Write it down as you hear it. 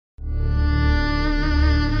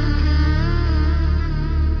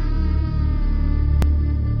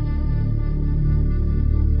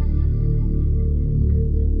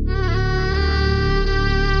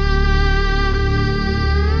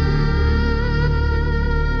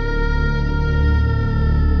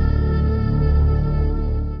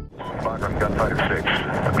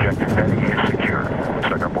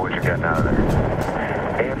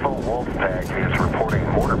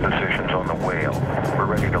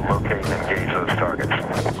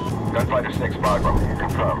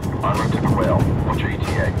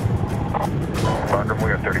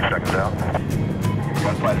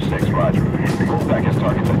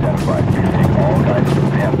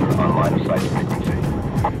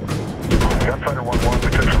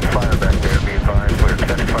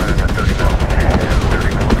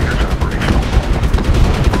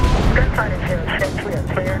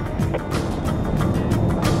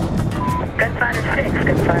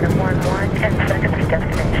Gunfighter 1-1, 10 seconds to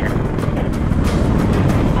destination.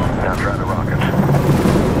 Now try the rockets.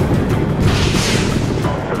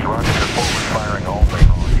 Those rockets are forward firing only.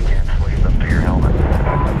 You can't swave them to your helmet.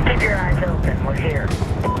 Keep your eyes open, we're here.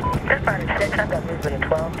 Gunfighter 6, I've got movement at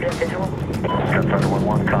 12, do you have visual? Gunfighter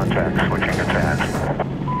 1-1, contact, switching to TAS.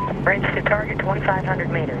 Range to target 2,500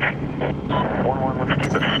 meters. 1-1, let's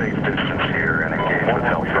keep a safe distance here and engage with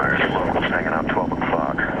Hellfire. Locals hanging out 12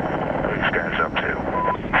 o'clock. What are these guys up to?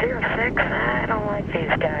 06, I don't like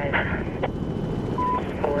these guys.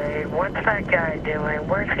 Wait, what's that guy doing?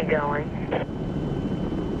 Where's he going?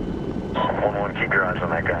 1-1, keep your eyes on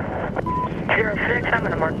that guy. 06, I'm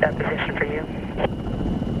gonna mark that position for you.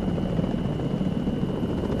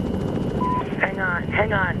 Hang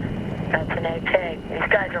on. That's an AK. These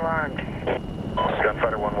guys are armed.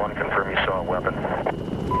 Gunfighter 1-1, confirm you saw a weapon.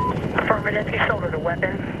 Affirmative, he shouldered a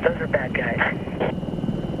weapon. Those are bad guys.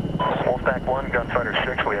 Wolfpack 1, Gunfighter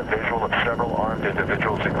 6, we have visual of several armed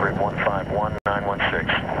individuals at grid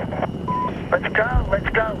 151916. Let's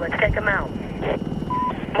go, let's take them out.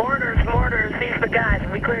 Mortars, these are the guys. Are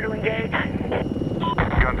we clear to engage?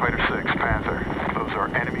 Gunfighter 6, Panther. Those are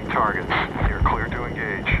enemy targets. You're clear to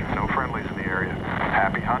engage. No friendlies in the area.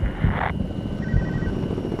 Happy hunting.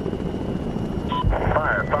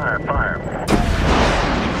 Fire.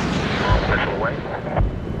 Missile away.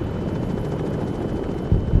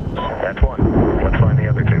 That's one. Let's find the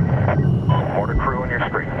other two. Mortar crew on your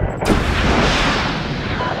screen.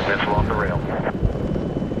 Missile off the rail.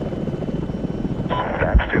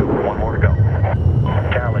 That's two. One more to go.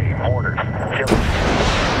 Tally, mortars, kill.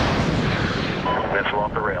 Missile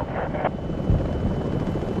off the rail.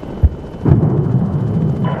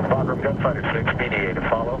 Bagram, Gunfighter 6, BDA to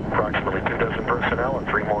follow. Approximately 24 personnel and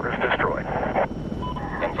 3 mortars destroyed.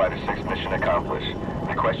 Gunfighter 6, mission accomplished.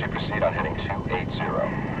 Request you proceed on heading 280.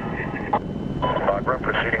 Bagram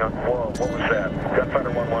proceeding on... Whoa, what was that?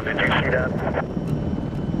 Gunfighter 1-1, did you see that?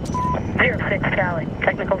 06, Tally.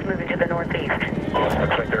 Technical's moving to the northeast.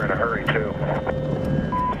 Looks like they're in a hurry, too.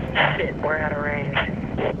 Shit, we're out of range.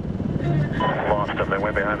 Lost them. They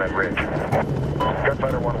went behind that ridge.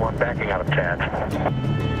 Gunfighter 1-1 backing out of TAD.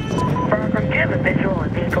 Bagram, do you have a visual on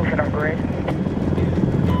vehicles at our grid?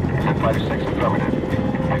 Gunfighter 6, affirmative.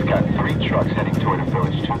 We've got 3 trucks heading toward a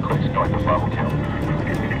village 2 clicks north of Bravo Kill.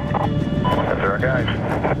 Those are our guys.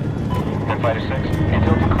 Gunfighter 6,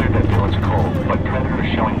 until you cleared that village cold, but Predator is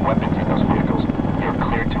showing weapons in those vehicles. You're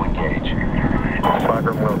cleared to engage.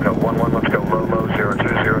 Bagram Wilco, 1-1, let's go low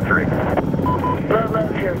 0203. Low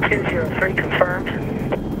 0203, confirmed.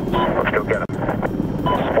 Let's go get them.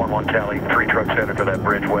 1-1 Tally, 3 trucks headed for that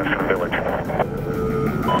bridge west of the village.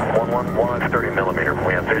 1-1, WAS 30 millimeter.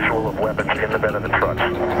 We have visual of weapons in the bed of the trucks.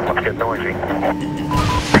 Let's get noisy. 06,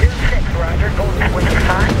 roger, golden switch is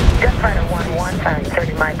fine. Gunfighter 1-1, firing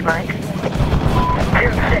 30 Mike.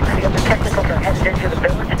 06, the other technicals are headed into the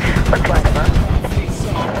village. Let's light them up.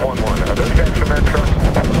 1-1, are those guys from that truck?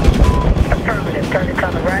 Affirmative, target's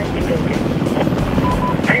on the right, engaging.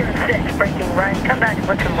 06, breaking right. Come back and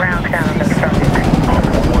put some rounds down on those targets.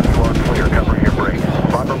 1-1, you are clear, covering your break.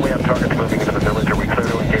 Bagram, we have targets moving into the village. Are we clear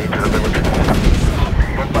to engage the village?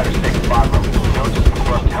 Gunfighter 6, Bagram. Village is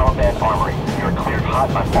confirmed Taliban armory. You're cleared hot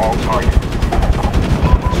on all targets.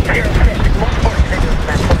 06, multiple individuals in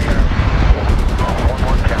that corridor.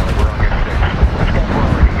 1-1 Tally, we're on your 6. Let's go, we're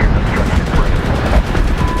already here. Let's try to get break.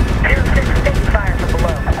 06, taking fire from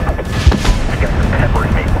below. These guys are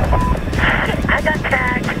peppering me. Shit, I got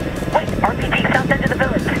tagged. Wait, RPG south end of the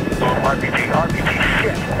village. RPG,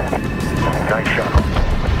 shit. Nice shot.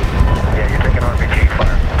 Yeah, you're taking RPG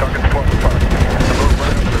fire. Target's 12 apart. The boat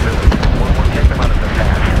right into the village. 1-1, take them out of the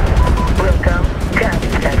pass. Wilco, God,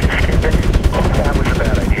 these guys are stupid. That was a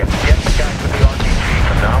bad idea. Get the guys with the RPG.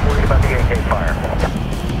 I'm not worried about the AK fire.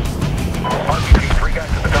 RPG, 3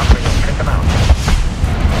 guys at the top of the hill. Take them out.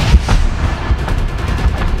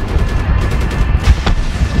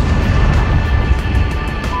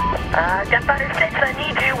 Gunfighter 6, I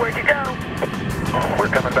need you. Where'd you go? We're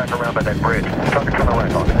coming back around by that bridge. Target's on the right,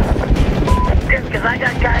 Hawk. Good, because I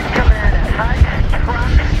got guys coming out of huts,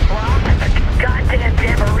 trucks, rocks, a goddamn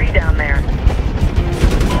jamboree down there.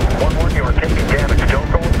 1-1, you are taking damage. Don't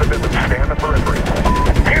go into the village. Stay on the periphery.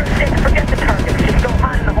 06, forget the targets. Just go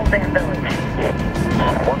hide in the whole damn village.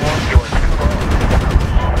 1-1, you are too low.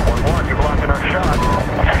 1-1, you're blocking our shot.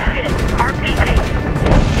 Shit, RPG.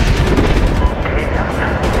 Yeah.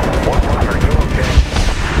 1-1, are you okay?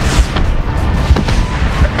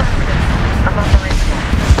 Affirmative. I'm on the range.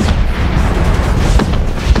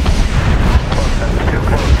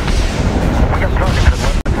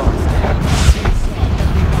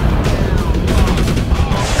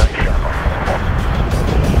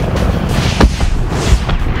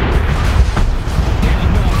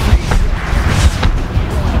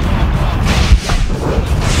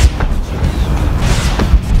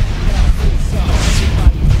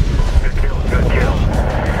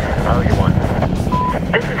 Oh, you won.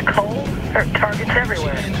 This is cold. There are targets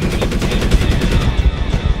everywhere.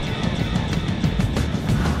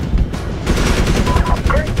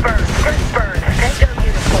 Great burns, great burns. Take out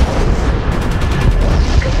uniform.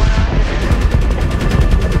 Good one on you.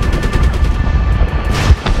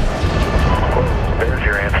 There's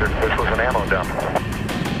your answer. This was an ammo dump.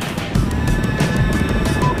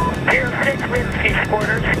 06, we have a few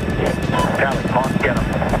squirters. Tally, Hawk, get him.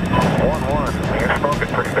 1-1. You're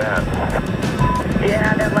smoking pretty bad.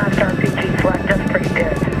 Yeah, that last RPG flagged us pretty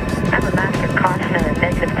good. I'm a master caution and a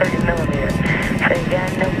negative 30 millimeter. Say again,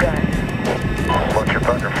 no gun. What's your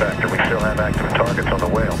partner factor? We still have active targets on the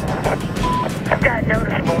whale. I've got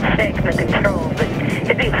noticeable shakes in the controls, but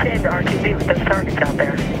it'd be a shame to RTB with those targets out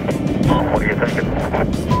there. What are you thinking?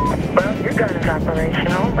 Well, your gun is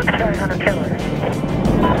operational. Let's try hunter-killer.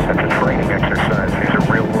 That's a training exercise. These are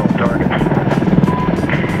real-world targets.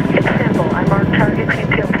 It's simple. I mark targets, you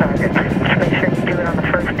kill targets. Just make sure you do it on the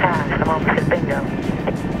first pass. I'm almost at bingo.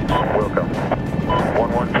 Wilco.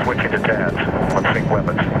 1-1 switching to tabs. Let's sync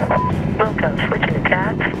weapons. Wilco, switching to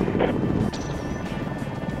tabs.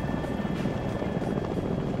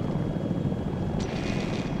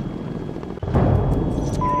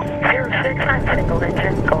 06, I'm single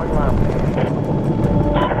engine, going low.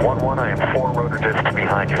 1-1, I am 4 rotor discs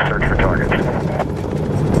behind you. Search for targets.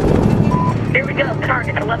 Here we go,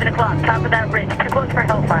 targets, 11 o'clock, top of that ridge. Too close for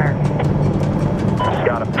hellfire.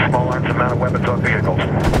 Got him. Small arms and mounted weapons on vehicles.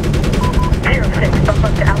 06, bump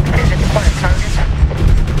up to altitude and acquire targets.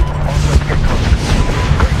 Also, get closer.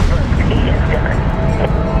 Great burst, he is done.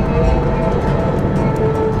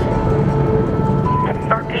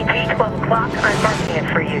 RPG, 12 o'clock, I'm marking it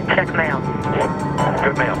for you. Check mail.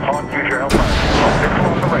 Good mail. Hawk, use your hellfire. This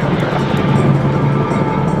off the rails.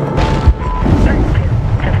 32,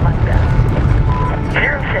 just like that.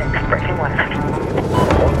 06, breaking west.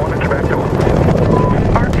 1-1 at your back door.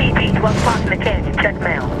 RPG, 12 o'clock in the canyon. Check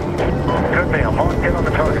mail. Good mail. Hawk, get on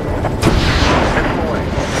the target. This away.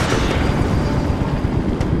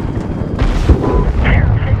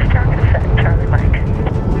 06, target set. Charlie Mike.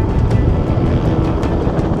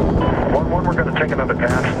 1-1, we're going to take another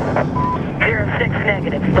pass. 06,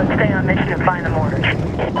 negative. Let's stay on mission and find the mortars.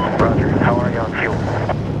 Roger. How are you on fuel?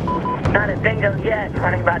 Not at bingo yet.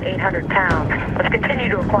 Running about 800 pounds. Let's continue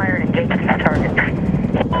to acquire and engage these targets.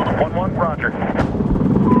 1-1, roger.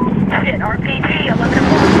 Shit, RPG, 11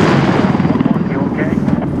 o'clock. 1-1, you okay?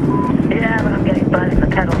 Yeah, but I'm getting buzzed in the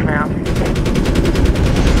pedals now.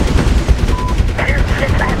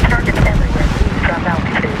 06, I have targets everywhere. Please drop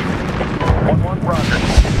altitude. 1-1, roger.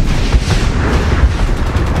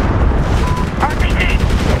 RPG!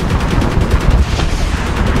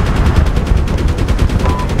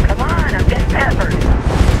 Come on, I'm getting peppered.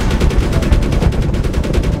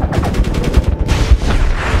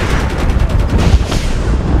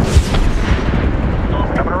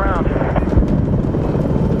 Coming around.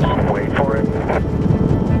 Wait for it.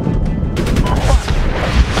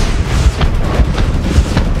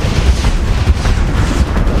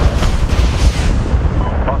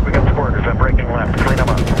 Hawk, we got squirters. I'm breaking left. Clean them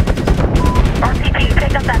up. RPG,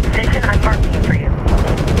 take up that position. I'm marking it for you.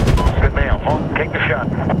 Good mail. Hawk, take the shot.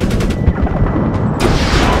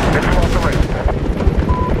 This is off the rail.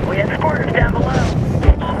 We have squirters down below.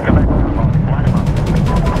 Come back around, Hawk. Line them up.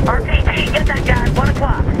 RPG, get that guy. 1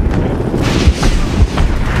 o'clock.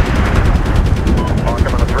 Hawk,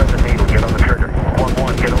 I'm gonna thread the needle. Get on the trigger.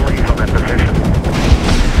 1-1, get a lead on that position.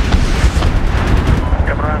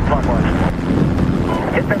 Coming around clockwise.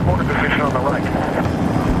 Get that mortar position on the right.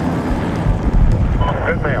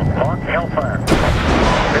 Good mail. Hawk, hellfire.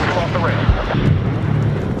 This is off the rail.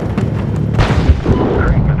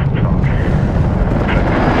 Great missile talk.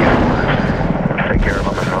 Take care of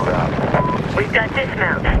them and hold out. We've got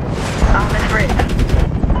dismounts.